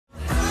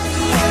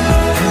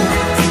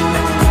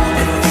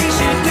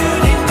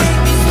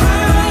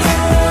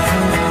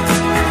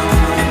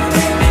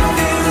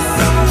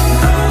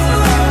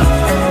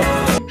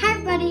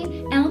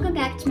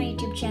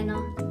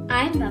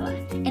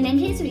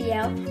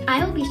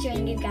I will be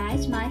showing you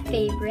guys my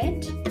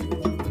favorite,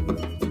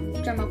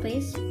 drumroll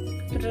please,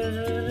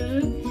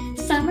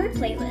 summer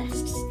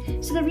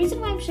playlists. So the reason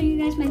why I'm showing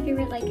you guys my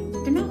favorite, like,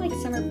 they're not like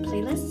summer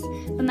playlists,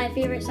 but my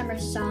favorite summer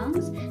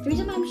songs. The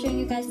reason why I'm showing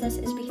you guys this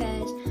is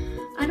because,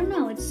 I don't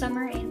know, it's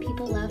summer and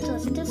people love to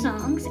listen to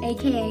songs,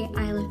 aka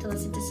I love to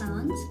listen to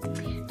songs.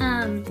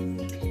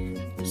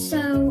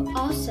 So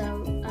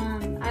also,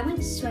 I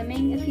went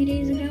swimming a few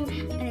days ago,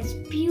 and it's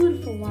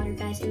beautiful water,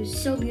 guys. It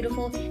was so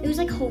beautiful. It was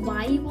like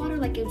Hawaii water,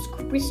 like it was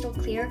crystal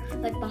clear,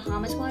 like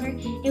Bahamas water.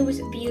 It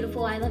was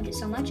beautiful. I loved it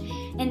so much.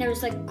 And there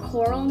was like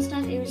coral and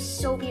stuff. It was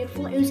so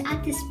beautiful. It was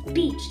at this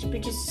beach,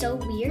 which is so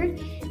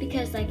weird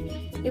because like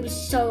it was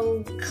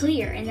so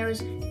clear, and there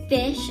was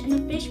fish, and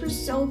the fish were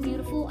so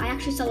beautiful. I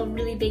actually saw a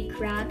really big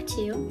crab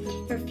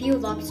too. There were a few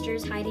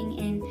lobsters hiding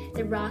in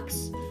the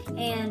rocks,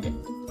 and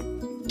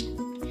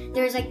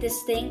there was like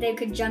this thing they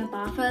could jump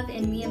off of,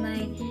 and me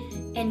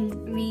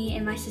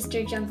and my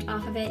sister jumped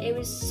off of it. It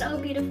was so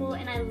beautiful,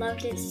 and I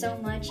loved it so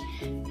much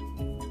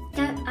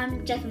that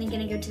I'm definitely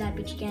gonna go to that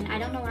beach again. I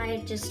don't know why, I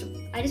just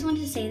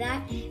wanted to say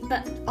that,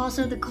 but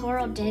also the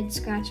coral did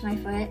scratch my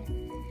foot,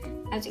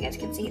 as you guys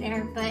can see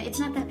there, but it's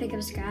not that big of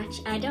a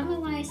scratch. I don't know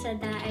why I said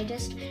that. I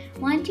just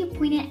wanted to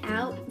point it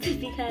out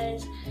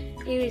because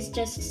it was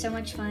just so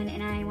much fun,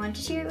 and I wanted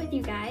to share it with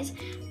you guys.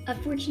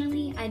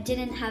 Unfortunately, I do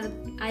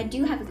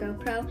have a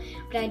GoPro,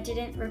 but I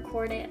didn't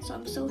record it, so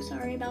I'm so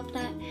sorry about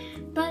that.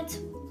 But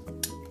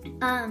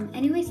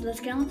anyways,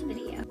 let's get on with the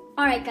video.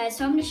 Alright guys,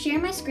 so I'm going to share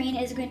my screen.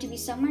 It's going to be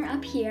somewhere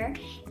up here,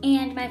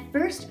 and my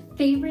first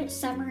favorite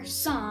summer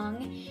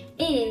song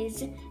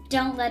is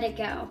Don't Let It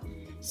Go.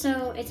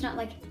 So it's not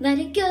like Let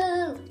It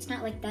Go, it's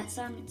not like that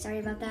song. Sorry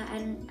about that.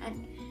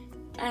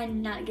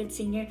 I'm not a good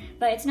singer,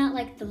 but it's not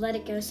like the Let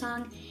It Go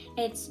song.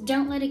 It's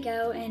Don't Let It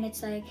Go, and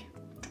it's like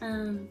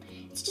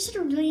it's just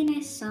a really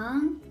nice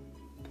song.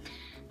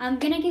 I'm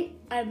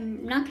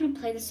not gonna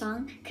play the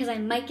song because I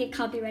might get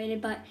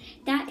copyrighted, but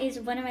that is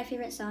one of my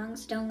favorite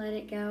songs, Don't Let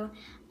It Go.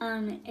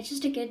 It's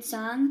just a good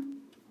song.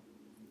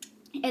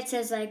 It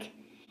says like,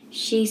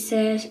 she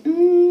says,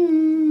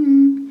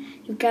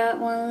 you've got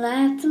one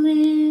life to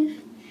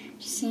live,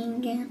 just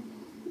sing it.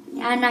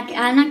 I'm not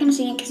gonna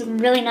sing it because I'm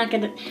really not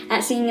good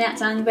at singing that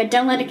song, but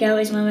Don't Let It Go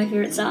is one of my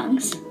favorite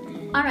songs.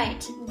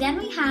 Alright, then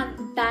we have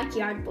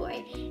Backyard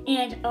Boy,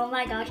 and oh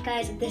my gosh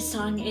guys, this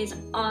song is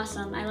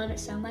awesome. I love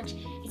it so much.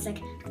 It's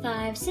like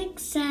 5,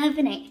 6,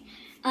 7, 8.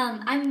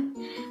 I'm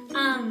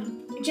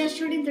Just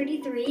Jordan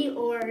 33,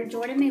 or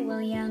Jordan May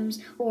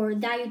Williams, or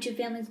That YouTube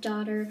Family's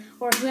Daughter,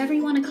 or whoever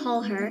you want to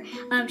call her.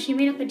 She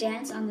made up a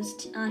dance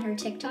on her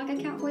TikTok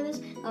account for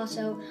this.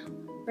 Also,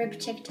 RIP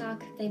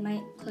TikTok, they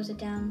might close it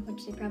down,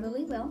 which they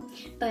probably will,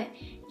 but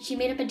she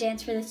made up a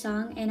dance for this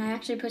song, and I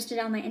actually posted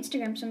it on my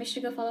Instagram, so make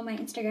sure to go follow my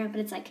Instagram.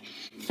 But it's like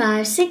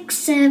 5, 6,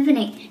 7,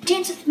 8,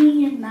 dance with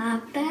me in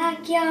my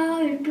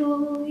backyard,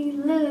 boy,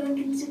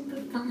 looking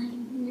super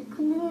fine,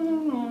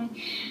 come on,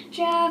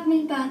 drive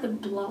me by the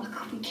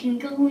block, we can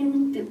go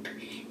in the loop,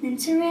 then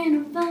turn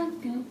around,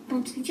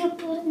 bounce to your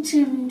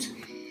buttons.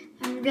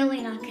 I'm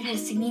really not good at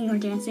singing or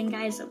dancing,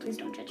 guys, so please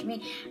don't judge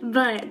me,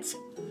 but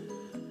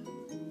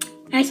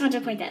I just want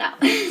to point that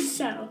out.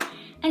 So,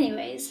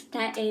 anyways,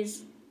 that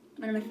is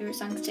one of my favorite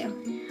songs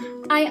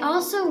too. I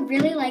also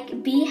really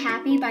like Be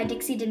Happy by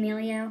Dixie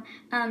D'Amelio.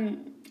 I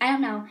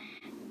don't know.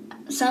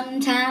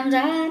 Sometimes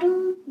I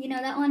don't, you know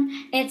that one?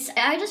 I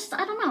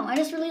don't know. I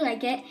just really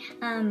like it.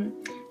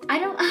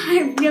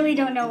 I really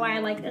don't know why I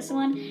like this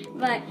one,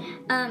 but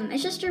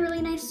it's just a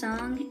really nice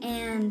song,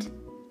 and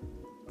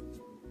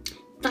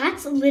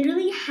that's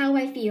literally how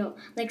I feel.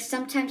 Like,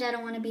 sometimes I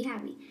don't want to be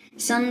happy.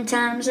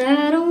 Sometimes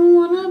I don't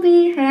want to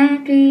be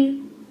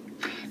happy.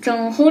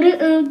 Don't hold it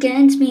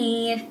against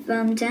me. If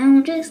I'm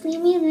down, just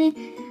leave me there.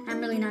 I'm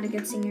really not a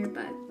good singer,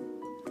 but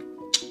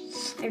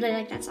I really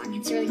like that song.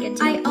 It's really good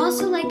too. I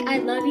also like I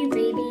Love You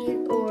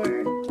Baby,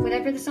 or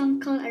whatever the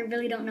song's called. I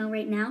really don't know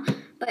right now.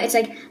 But it's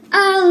like,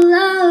 I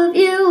love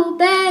you,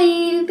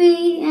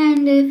 baby,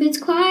 and if it's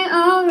quite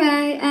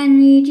alright, I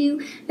need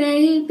you,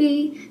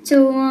 baby.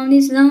 So on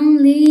these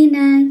lonely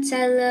nights,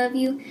 I love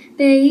you,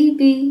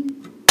 baby.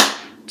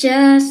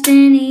 Just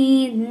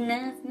need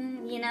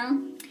nothing, you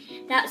know?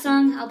 That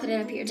song, I'll put it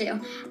up here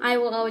too. I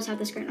will always have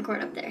the screen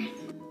record up there.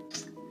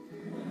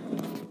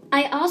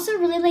 I also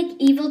really like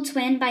Evil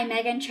Twin by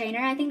Meghan Trainor.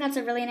 I think that's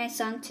a really nice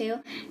song too.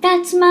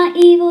 That's my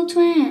evil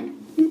twin.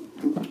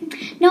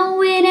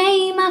 No, it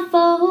ain't my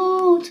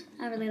fault.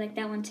 I really like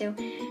that one too.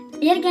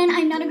 Yet again,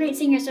 I'm not a great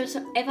singer, so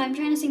if I'm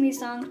trying to sing these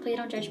songs, please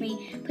don't judge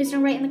me. Please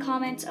don't write in the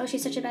comments, oh,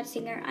 she's such a bad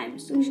singer. I'm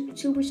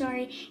super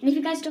sorry. And if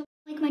you guys don't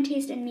like my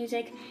taste in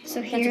music,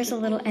 so here's a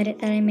little edit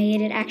that I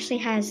made. It actually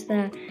has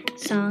the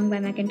song by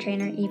Meghan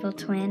Trainor, Evil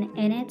Twin,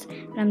 in it,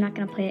 but I'm not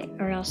gonna play it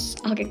or else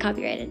I'll get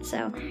copyrighted.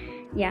 So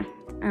yeah,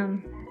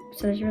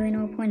 so there's really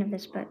no point of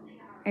this, but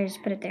I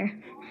just put it there.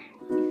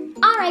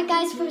 Alright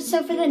guys,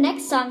 so for the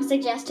next song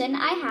suggestion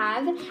I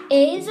have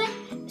is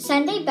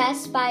Sunday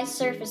Best by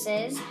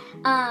Surfaces.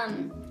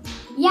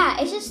 Yeah,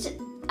 it's just,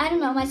 I don't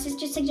know, my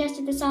sister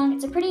suggested the song.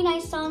 It's a pretty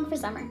nice song for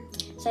summer.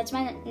 So that's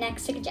my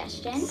next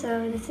suggestion.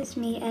 So this is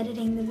me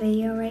editing the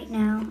video right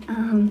now.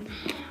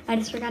 I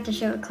just forgot to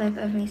show a clip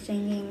of me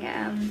singing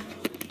the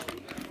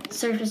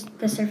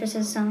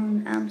Surfaces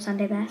song,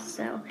 Sunday Best.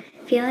 So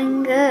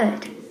feeling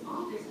good,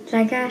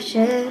 like I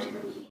should.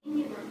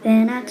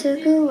 Then I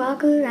took a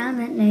walk around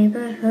the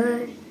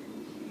neighborhood,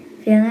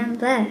 feeling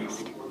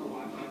blessed,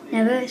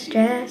 never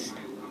stressed.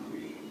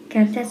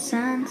 Got that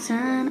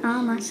sun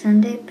on my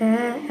Sunday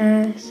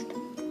best.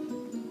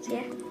 So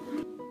yeah.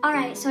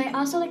 Alright, so I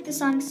also like the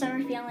song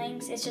Summer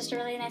Feelings. It's just a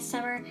really nice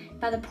summer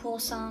by the pool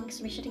song,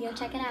 so make sure to go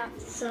check it out.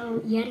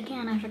 So yet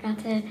again, I forgot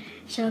to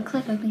show a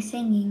clip of me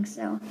singing.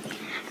 So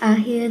I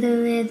hear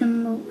the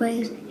rhythm of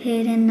waves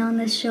hitting on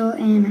the shore,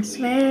 and I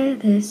swear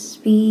they're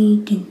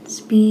speaking,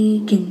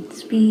 speaking,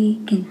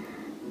 speaking.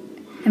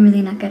 I'm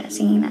really not good at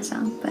singing that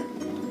song, but.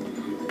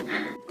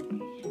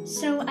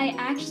 So I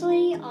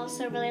actually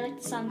also really like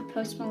the song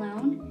Post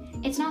Malone.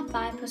 It's not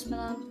by Post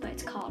Malone, but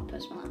it's called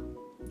Post Malone.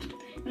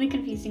 Really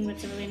confusing, but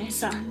it's a really nice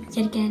song.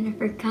 Yet again, I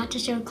forgot to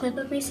show a clip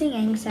of me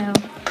singing, so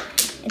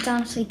it's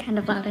honestly kind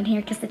of loud in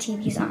here because the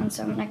TV's on,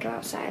 so I'm gonna go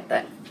outside,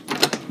 but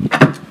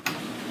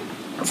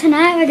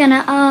tonight we're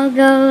gonna all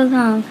go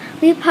long.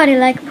 We party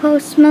like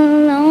Post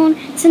Malone.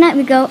 Tonight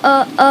we go,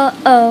 oh, oh,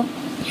 oh.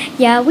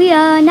 Yeah, we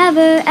are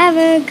never,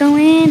 ever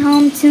going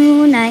home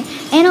tonight.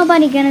 Ain't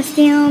nobody gonna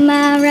steal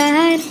my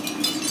ride.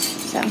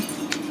 So,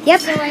 yep.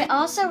 So I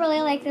also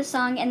really like this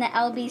song in the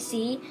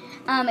LBC.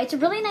 It's a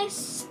really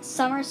nice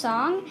summer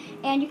song,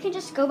 and you can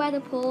just go by the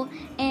pool,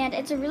 and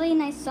it's a really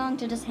nice song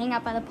to just hang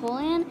out by the pool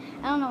in.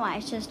 I don't know why,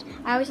 it's just,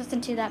 I always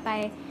listen to that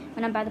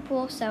when I'm by the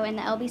pool, so in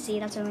the LBC,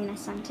 that's a really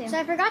nice song too. So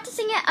I forgot to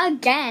sing it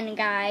again,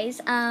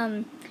 guys,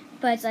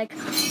 but it's like,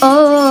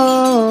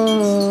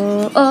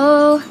 oh,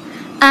 oh,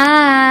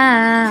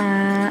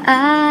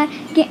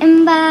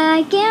 getting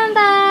by, getting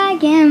by,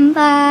 getting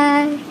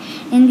by,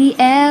 in the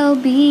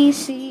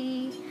LBC.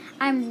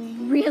 I'm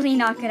really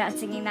not good at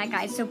singing that,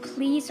 guys, so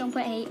please don't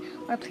put hate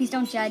or please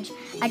don't judge.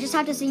 I just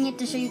have to sing it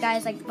to show you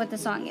guys like what the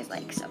song is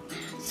like, so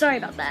sorry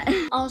about that.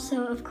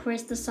 Also, of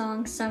course, the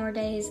song Summer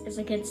Days is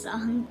a good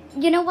song.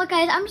 You know what,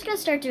 guys, I'm just gonna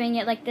start doing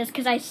it like this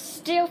because I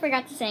still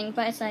forgot to sing,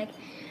 but it's like,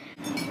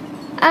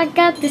 I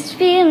got this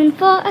feeling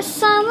for a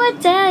summer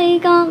day,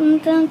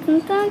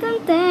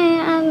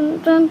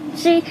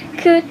 she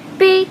could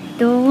be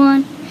the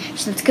one.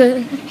 She looks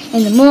good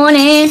in the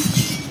morning,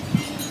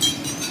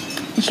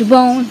 and she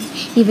won't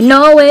even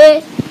know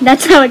it.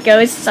 That's how it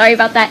goes. Sorry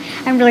about that.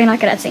 I'm really not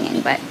good at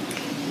singing, but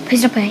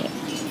please don't put hate.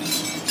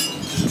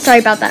 Sorry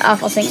about that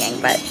awful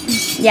singing, but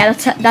yeah,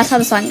 that's how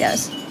the song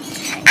goes.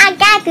 I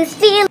got this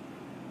feeling.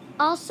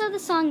 Also, the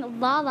song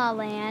La La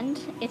Land,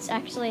 it's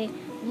actually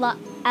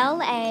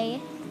L-A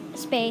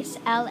space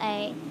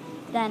L-A,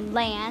 then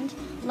land.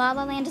 La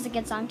La Land is a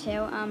good song too.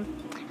 I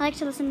like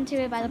to listen to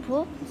it by the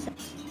pool. So.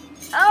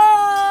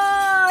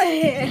 Oh!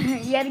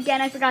 Yet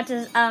again, I forgot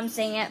to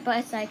sing it, but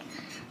it's like,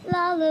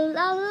 la la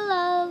la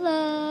la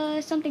la,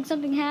 something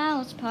something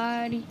house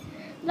party,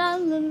 la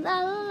la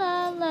la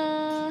la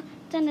la,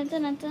 dun dun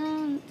dun dun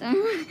dun.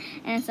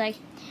 And it's like,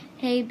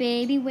 hey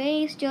baby,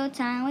 waste your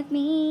time with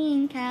me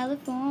in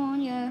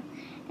California.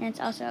 And it's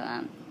also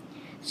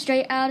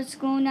straight out of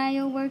school, now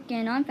you're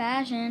working on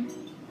fashion.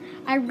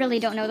 I really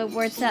don't know the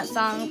words to that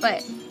song,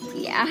 but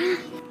yeah.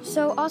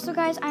 So also,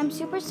 guys, I'm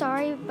super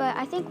sorry, but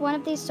I think one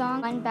of these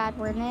songs had one bad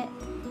word in it.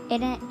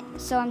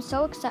 So I'm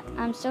so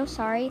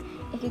sorry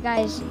if you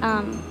guys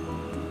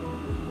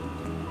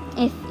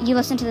if you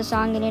listen to the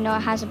song and you know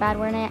it has a bad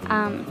word in it.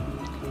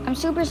 I'm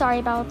super sorry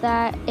about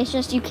that. It's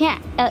just you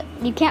can't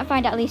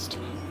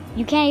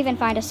even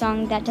find a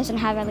song that doesn't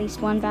have at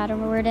least one bad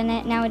word in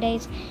it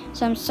nowadays.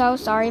 So I'm so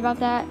sorry about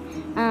that.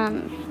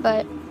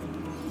 But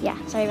yeah,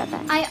 sorry about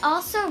that. I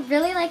also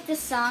really like this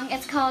song.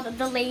 It's called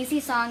The Lazy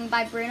Song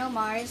by Bruno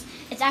Mars.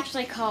 It's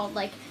actually called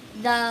like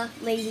The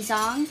Lazy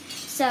Song.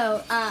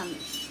 So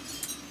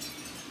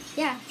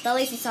yeah, The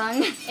Lazy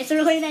Song. It's a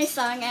really nice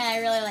song and I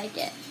really like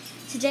it.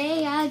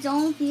 Today I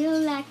don't feel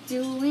like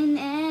doing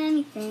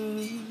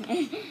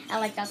anything. I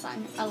like that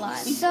song a lot.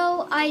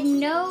 So I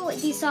know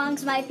these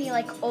songs might be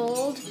like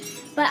old,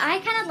 but I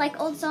kind of like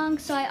old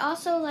songs. So I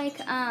also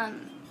like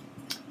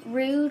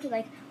Rude,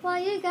 like, why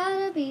you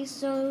gotta be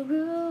so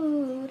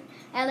rude.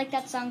 I like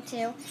that song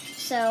too.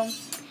 So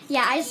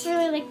yeah, I just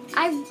really like,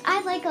 I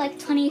like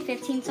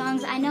 2015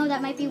 songs. I know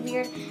that might be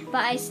weird,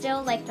 but I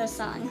still like those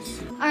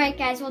songs. Alright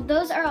guys, well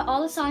those are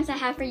all the songs I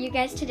have for you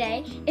guys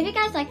today. If you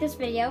guys like this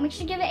video, make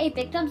sure to give it a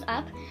big thumbs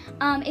up.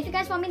 If you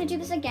guys want me to do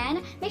this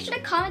again, make sure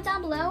to comment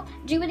down below,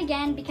 do it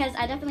again, because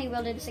I definitely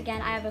will do this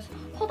again. I have a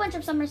whole bunch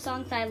of summer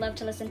songs that I love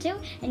to listen to,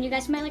 and you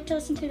guys might like to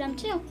listen to them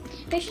too.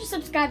 Make sure to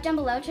subscribe down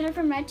below, turn it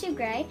from red to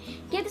gray,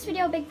 give this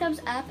video a big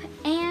thumbs up,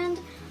 and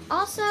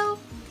also,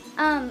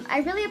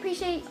 I really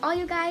appreciate all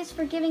you guys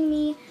for giving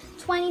me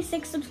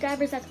 26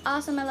 subscribers. That's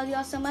awesome. I love you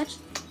all so much.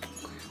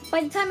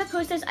 By the time I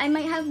post this, I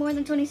might have more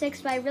than 26,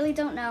 but I really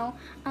don't know.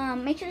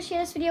 Make sure to share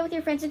this video with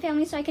your friends and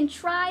family so I can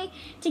try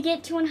to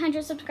get to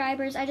 100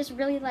 subscribers. I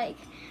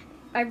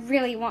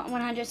really want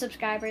 100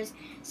 subscribers.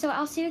 So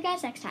I'll see you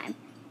guys next time.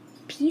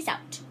 Peace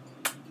out.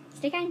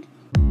 Stay kind.